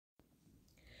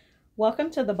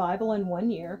Welcome to the Bible in 1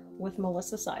 Year with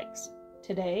Melissa Sykes.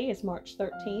 Today is March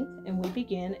 13th, and we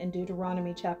begin in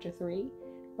Deuteronomy chapter 3,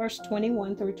 verse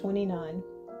 21 through 29.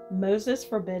 Moses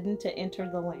forbidden to enter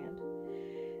the land.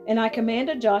 And I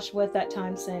commanded Joshua at that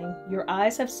time, saying, Your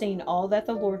eyes have seen all that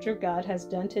the Lord your God has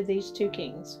done to these two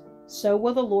kings. So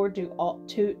will the Lord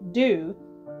do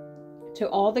to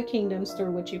all the kingdoms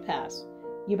through which you pass.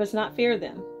 You must not fear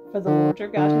them, for the Lord your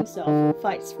God himself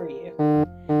fights for you.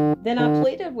 Then I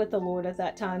pleaded with the Lord at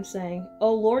that time, saying,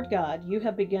 O Lord God, you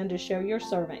have begun to show your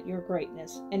servant your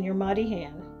greatness and your mighty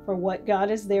hand. For what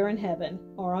God is there in heaven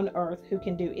or on earth who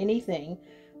can do anything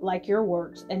like your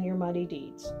works and your mighty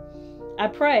deeds? I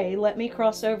pray, let me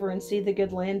cross over and see the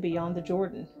good land beyond the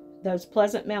Jordan, those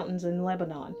pleasant mountains in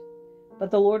Lebanon.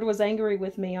 But the Lord was angry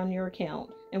with me on your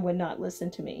account and would not listen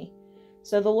to me.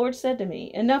 So the Lord said to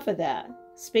me, Enough of that.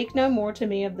 Speak no more to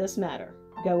me of this matter.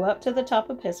 Go up to the top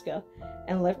of Pisgah,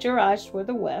 and lift your eyes toward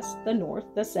the west, the north,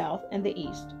 the south, and the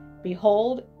east.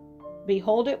 Behold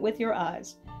it with your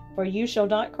eyes, for you shall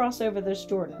not cross over this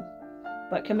Jordan.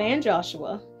 But command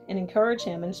Joshua, and encourage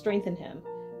him, and strengthen him,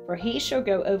 for he shall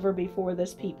go over before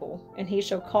this people, and he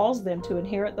shall cause them to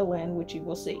inherit the land which you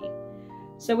will see.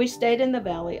 So we stayed in the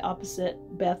valley opposite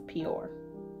Beth Peor.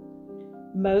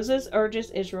 Moses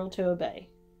urges Israel to obey.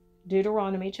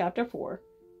 Deuteronomy chapter 4,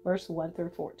 verse 1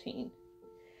 through 14.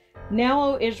 Now,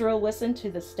 O Israel, listen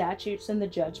to the statutes and the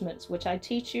judgments which I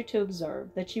teach you to observe,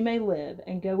 that you may live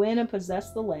and go in and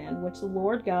possess the land which the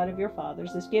Lord God of your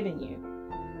fathers is giving you.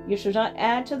 You shall not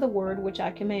add to the word which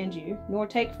I command you, nor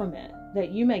take from it,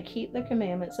 that you may keep the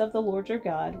commandments of the Lord your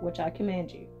God which I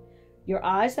command you. Your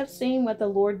eyes have seen what the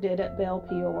Lord did at Baal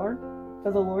Peor,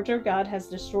 for the Lord your God has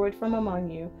destroyed from among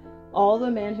you all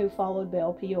the men who followed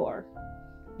Baal Peor.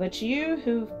 But you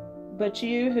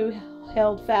who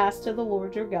held fast to the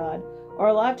Lord your God are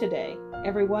alive today,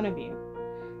 every one of you.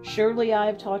 Surely I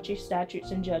have taught you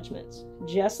statutes and judgments,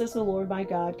 just as the Lord my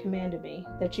God commanded me,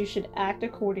 that you should act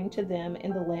according to them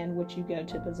in the land which you go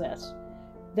to possess.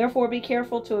 Therefore be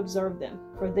careful to observe them,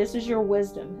 for this is your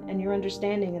wisdom and your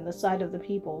understanding in the sight of the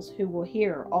peoples who will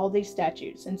hear all these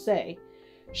statutes and say,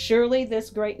 Surely this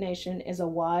great nation is a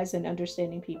wise and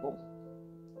understanding people.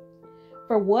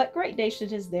 For what great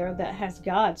nation is there that has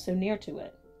God so near to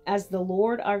it, as the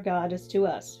Lord our God is to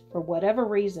us, for whatever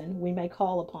reason we may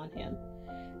call upon him?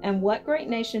 And what great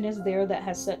nation is there that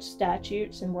has such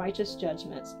statutes and righteous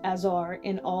judgments as are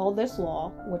in all this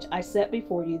law which I set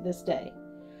before you this day?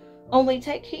 Only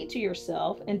take heed to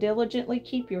yourself and diligently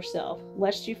keep yourself,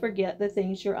 lest you forget the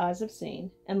things your eyes have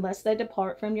seen, and lest they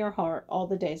depart from your heart all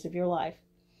the days of your life.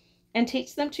 And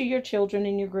teach them to your children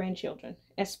and your grandchildren,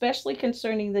 especially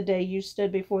concerning the day you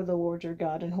stood before the Lord your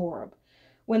God in Horeb,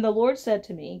 when the Lord said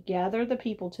to me, Gather the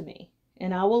people to me,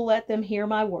 and I will let them hear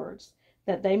my words,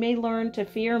 that they may learn to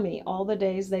fear me all the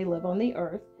days they live on the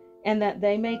earth, and that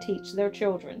they may teach their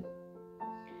children.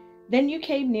 Then you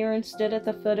came near and stood at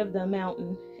the foot of the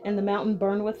mountain, and the mountain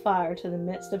burned with fire to the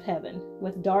midst of heaven,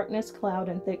 with darkness, cloud,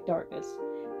 and thick darkness.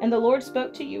 And the Lord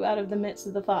spoke to you out of the midst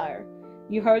of the fire.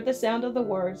 You heard the sound of the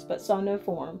words, but saw no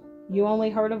form. You only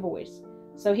heard a voice.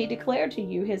 So he declared to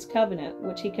you his covenant,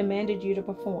 which he commanded you to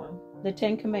perform, the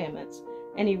 10 Commandments,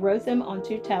 and he wrote them on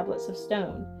 2 tablets of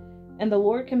stone. And the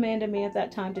Lord commanded me at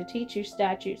that time to teach you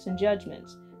statutes and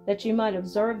judgments, that you might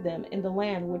observe them in the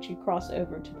land which you cross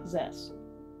over to possess.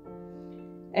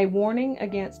 A warning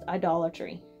against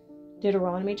idolatry.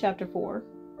 Deuteronomy chapter 4,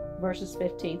 verses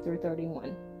 15 through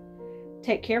 31.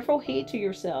 Take careful heed to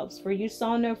yourselves, for you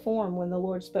saw no form when the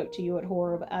Lord spoke to you at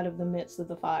Horeb out of the midst of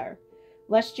the fire,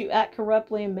 lest you act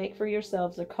corruptly and make for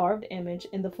yourselves a carved image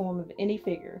in the form of any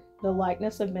figure, the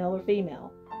likeness of male or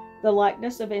female, the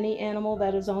likeness of any animal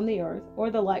that is on the earth,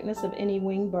 or the likeness of any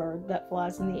winged bird that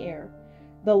flies in the air,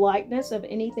 the likeness of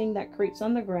anything that creeps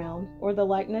on the ground, or the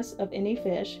likeness of any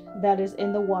fish that is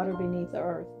in the water beneath the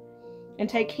earth. And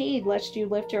take heed lest you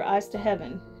lift your eyes to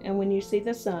heaven, and when you see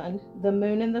the sun, the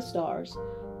moon, and the stars,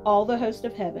 all the host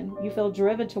of heaven, you feel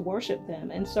driven to worship them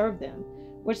and serve them,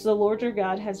 which the Lord your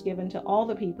God has given to all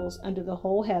the peoples under the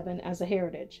whole heaven as a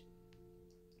heritage.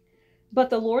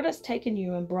 But the Lord has taken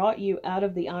you and brought you out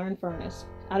of the iron furnace,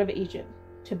 out of Egypt,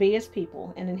 to be his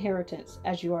people and inheritance,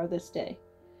 as you are this day.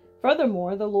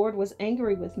 Furthermore, the Lord was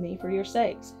angry with me for your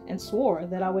sakes, and swore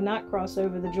that I would not cross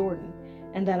over the Jordan,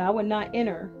 and that I would not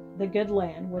enter the good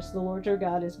land which the Lord your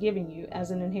God is giving you as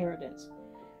an inheritance.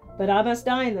 But I must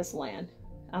die in this land.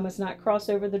 I must not cross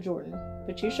over the Jordan,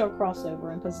 but you shall cross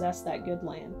over and possess that good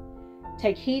land.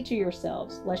 Take heed to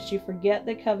yourselves, lest you forget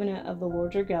the covenant of the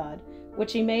Lord your God,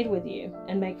 which he made with you,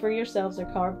 and make for yourselves a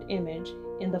carved image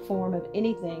in the form of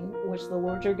anything which the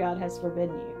Lord your God has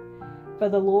forbidden you. For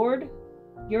the Lord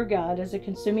your God is a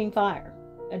consuming fire,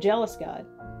 a jealous God.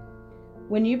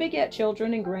 When you beget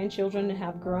children and grandchildren and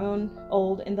have grown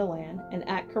old in the land, and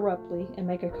act corruptly, and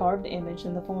make a carved image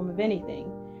in the form of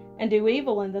anything, and do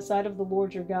evil in the sight of the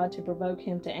Lord your God to provoke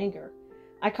him to anger,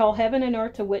 I call heaven and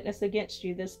earth to witness against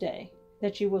you this day,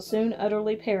 that you will soon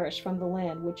utterly perish from the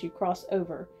land which you cross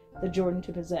over the Jordan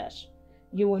to possess.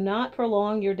 You will not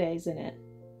prolong your days in it,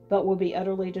 but will be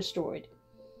utterly destroyed.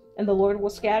 And the Lord will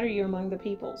scatter you among the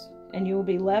peoples, and you will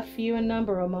be left few in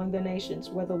number among the nations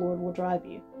where the Lord will drive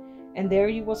you. And there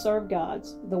you will serve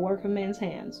gods, the work of men's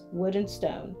hands, wood and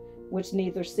stone, which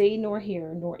neither see nor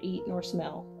hear, nor eat nor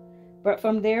smell. But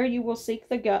from there you will seek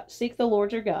the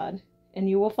Lord your God, and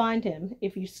you will find him,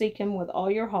 if you seek him with all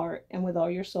your heart and with all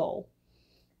your soul.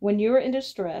 When you are in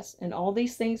distress, and all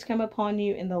these things come upon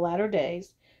you in the latter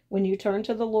days, when you turn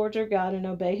to the Lord your God and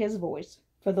obey his voice,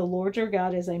 for the Lord your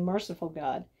God is a merciful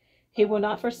God, he will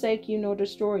not forsake you nor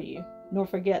destroy you, nor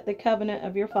forget the covenant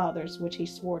of your fathers which he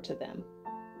swore to them.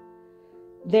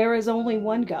 There is only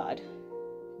one God.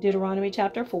 Deuteronomy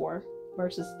chapter 4,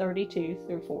 verses 32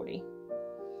 through 40.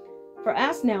 For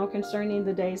ask now concerning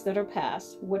the days that are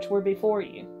past, which were before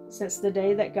you, since the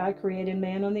day that God created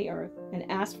man on the earth, and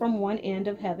ask from one end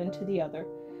of heaven to the other,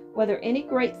 whether any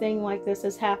great thing like this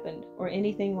has happened, or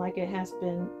anything like it has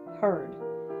been heard.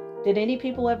 Did any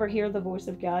people ever hear the voice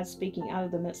of God speaking out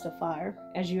of the midst of fire,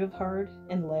 as you have heard,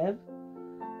 and live?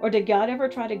 Or did God ever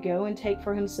try to go and take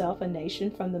for himself a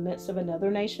nation from the midst of another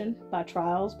nation, by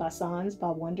trials, by signs, by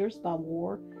wonders, by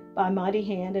war, by a mighty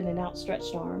hand and an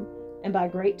outstretched arm, and by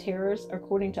great terrors,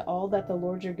 according to all that the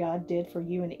Lord your God did for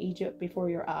you in Egypt before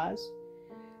your eyes?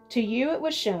 To you it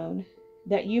was shown,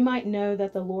 that you might know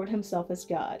that the Lord himself is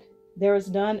God. There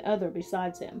is none other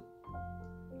besides him.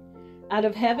 Out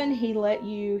of heaven he let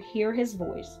you hear his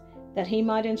voice, that he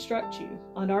might instruct you.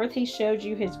 On earth he showed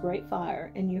you his great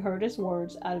fire, and you heard his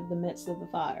words out of the midst of the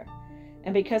fire.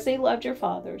 And because he loved your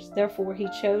fathers, therefore he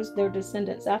chose their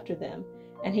descendants after them,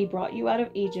 and he brought you out of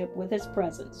Egypt with his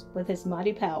presence, with his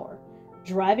mighty power,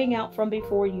 driving out from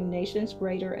before you nations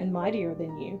greater and mightier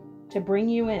than you, to bring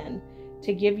you in,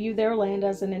 to give you their land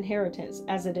as an inheritance,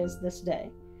 as it is this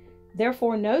day.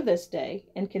 Therefore know this day,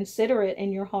 and consider it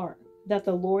in your heart, that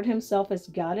the Lord himself is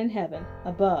God in heaven,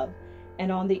 above,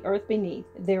 and on the earth beneath,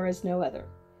 there is no other.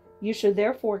 You should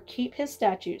therefore keep his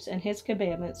statutes and his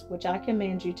commandments, which I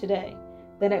command you today,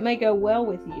 that it may go well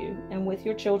with you and with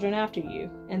your children after you,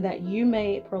 and that you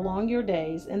may prolong your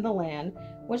days in the land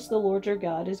which the Lord your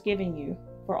God is giving you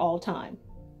for all time.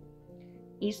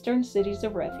 Eastern cities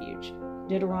of refuge.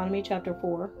 Deuteronomy chapter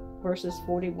 4, verses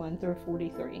 41 through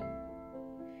 43.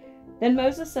 Then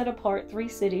Moses set apart 3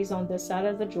 cities on this side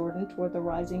of the Jordan toward the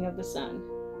rising of the sun,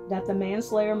 that the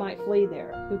manslayer might flee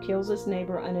there, who kills his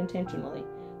neighbor unintentionally,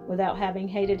 without having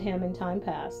hated him in time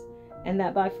past, and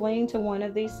that by fleeing to one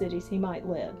of these cities he might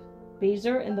live.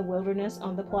 Bezer in the wilderness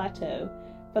on the plateau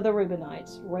for the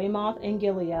Reubenites, Ramoth in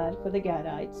Gilead for the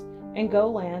Gadites, and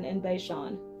Golan and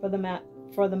Bashan for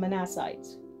the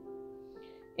Manassites.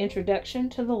 Introduction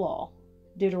to the Law.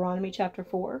 Deuteronomy chapter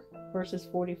 4, verses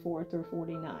 44 through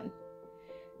 49.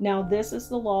 Now this is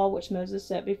the law which Moses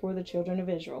set before the children of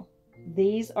Israel.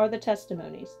 These are the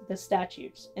testimonies, the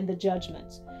statutes, and the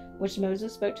judgments, which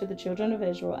Moses spoke to the children of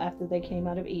Israel after they came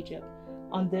out of Egypt,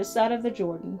 on this side of the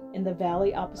Jordan, in the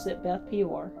valley opposite Beth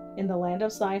Peor, in the land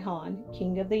of Sihon,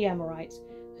 king of the Amorites,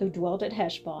 who dwelt at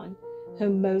Heshbon,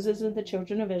 whom Moses and the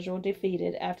children of Israel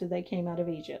defeated after they came out of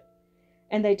Egypt.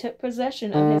 And they took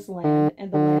possession of his land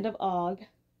and the land of Og,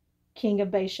 king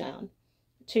of Bashan,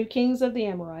 2 kings of the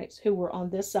Amorites, who were on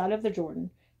this side of the Jordan,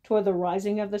 toward the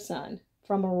rising of the sun,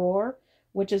 from Aroer,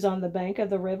 which is on the bank of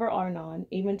the river Arnon,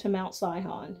 even to Mount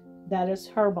Sihon, that is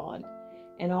Herbon,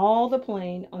 and all the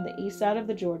plain on the east side of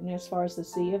the Jordan as far as the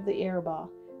sea of the Arabah,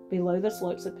 below the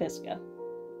slopes of Pisgah.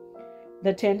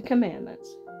 The 10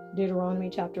 Commandments. Deuteronomy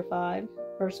chapter 5,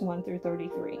 verse 1 through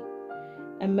 33.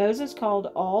 And Moses called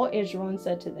all Israel and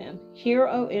said to them, Hear,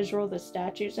 O Israel, the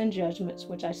statutes and judgments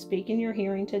which I speak in your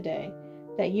hearing today,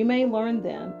 that you may learn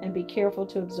them and be careful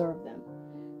to observe them.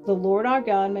 The Lord our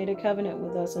God made a covenant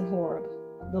with us in Horeb.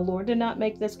 The Lord did not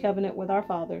make this covenant with our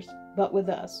fathers, but with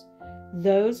us,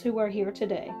 those who are here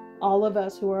today, all of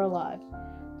us who are alive.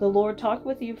 The Lord talked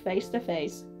with you face to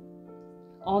face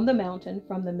on the mountain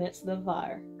from the midst of the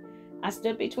fire. I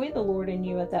stood between the Lord and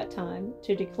you at that time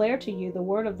to declare to you the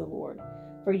word of the Lord,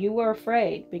 for you were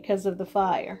afraid because of the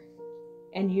fire,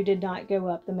 and you did not go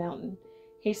up the mountain.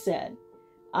 He said,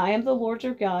 I am the Lord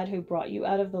your God who brought you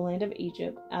out of the land of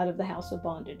Egypt, out of the house of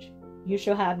bondage. You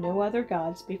shall have no other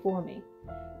gods before me.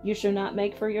 You shall not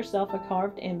make for yourself a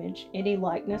carved image, any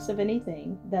likeness of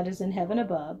anything that is in heaven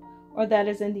above, or that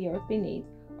is in the earth beneath,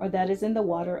 or that is in the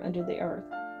water under the earth.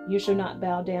 You shall not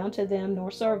bow down to them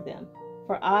nor serve them.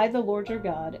 For I, the Lord your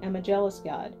God, am a jealous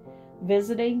God,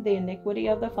 visiting the iniquity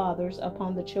of the fathers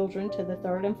upon the children to the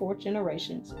third and fourth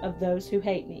generations of those who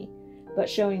hate me, but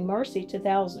showing mercy to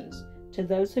thousands, to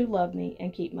those who love me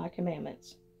and keep my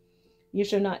commandments. You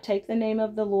shall not take the name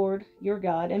of the Lord your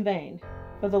God in vain,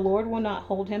 for the Lord will not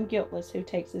hold him guiltless who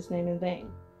takes his name in vain.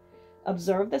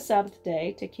 Observe the Sabbath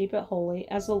day to keep it holy,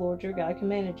 as the Lord your God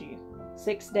commanded you.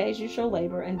 6 days you shall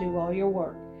labor and do all your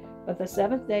work, but the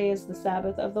seventh day is the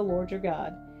Sabbath of the Lord your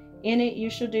God. In it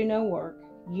you shall do no work,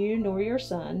 you nor your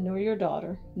son, nor your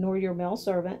daughter, nor your male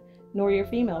servant, nor your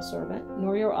female servant,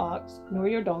 nor your ox, nor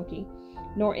your donkey,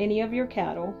 nor any of your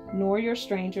cattle, nor your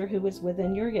stranger who is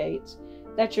within your gates,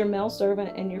 that your male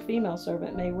servant and your female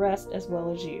servant may rest as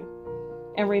well as you.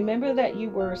 And remember that you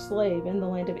were a slave in the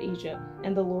land of Egypt,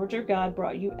 and the Lord your God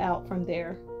brought you out from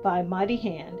there by a mighty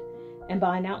hand and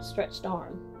by an outstretched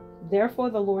arm. Therefore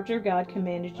the Lord your God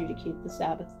commanded you to keep the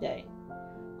Sabbath day.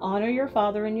 Honor your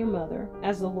father and your mother,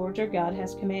 as the Lord your God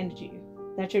has commanded you,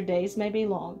 that your days may be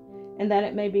long, and that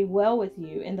it may be well with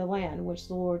you in the land which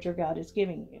the Lord your God is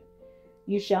giving you.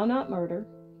 You shall not murder,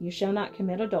 you shall not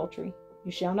commit adultery,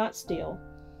 you shall not steal,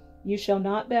 you shall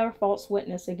not bear false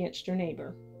witness against your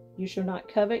neighbor. You shall not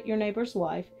covet your neighbor's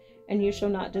wife, and you shall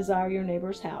not desire your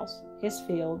neighbor's house, his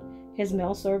field, his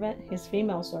male servant, his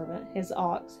female servant, his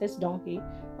ox, his donkey,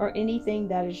 or anything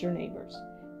that is your neighbor's.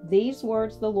 These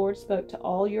words the Lord spoke to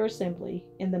all your assembly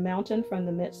in the mountain from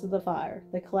the midst of the fire,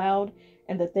 the cloud,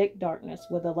 and the thick darkness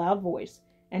with a loud voice,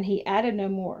 and he added no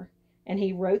more. And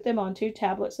he wrote them on 2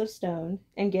 tablets of stone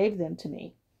and gave them to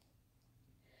me.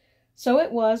 So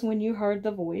it was when you heard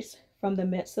the voice from the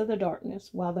midst of the darkness,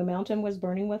 while the mountain was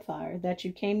burning with fire, that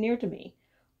you came near to me,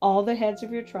 all the heads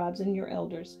of your tribes and your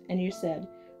elders, and you said,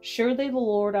 Surely the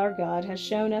Lord our God has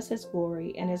shown us his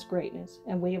glory and his greatness,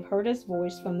 and we have heard his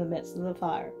voice from the midst of the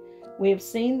fire. We have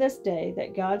seen this day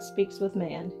that God speaks with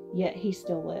man, yet he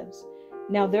still lives.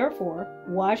 Now therefore,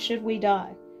 why should we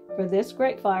die? For this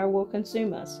great fire will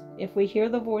consume us. If we hear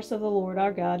the voice of the Lord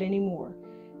our God any more,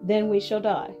 then we shall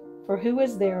die. For who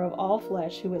is there of all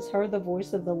flesh who has heard the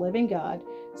voice of the living God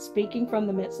speaking from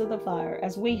the midst of the fire,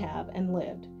 as we have, and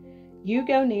lived? You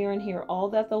go near and hear all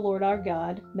that the Lord our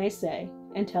God may say,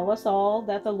 and tell us all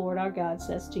that the Lord our God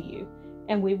says to you,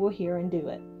 and we will hear and do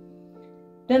it.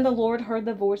 Then the Lord heard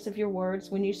the voice of your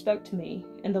words when you spoke to me,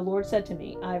 and the Lord said to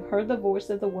me, I have heard the voice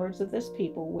of the words of this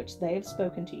people which they have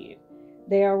spoken to you.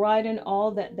 They are right in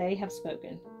all that they have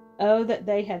spoken. Oh, that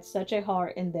they had such a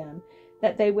heart in them,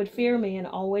 that they would fear me and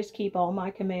always keep all my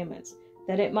commandments,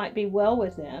 that it might be well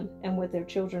with them and with their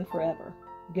children forever.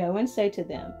 Go and say to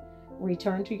them,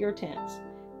 Return to your tents.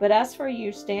 But as for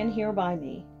you, stand here by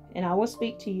me, and I will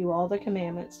speak to you all the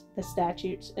commandments, the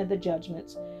statutes, and the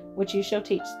judgments, which you shall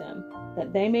teach them,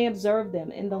 that they may observe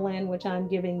them in the land which I am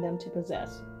giving them to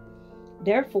possess.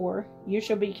 Therefore, you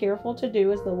shall be careful to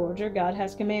do as the Lord your God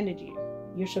has commanded you.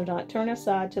 You shall not turn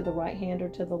aside to the right hand or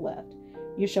to the left.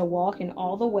 You shall walk in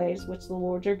all the ways which the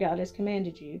Lord your God has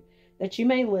commanded you, that you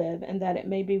may live, and that it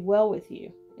may be well with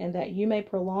you, and that you may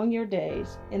prolong your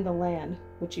days in the land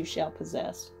which you shall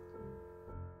possess.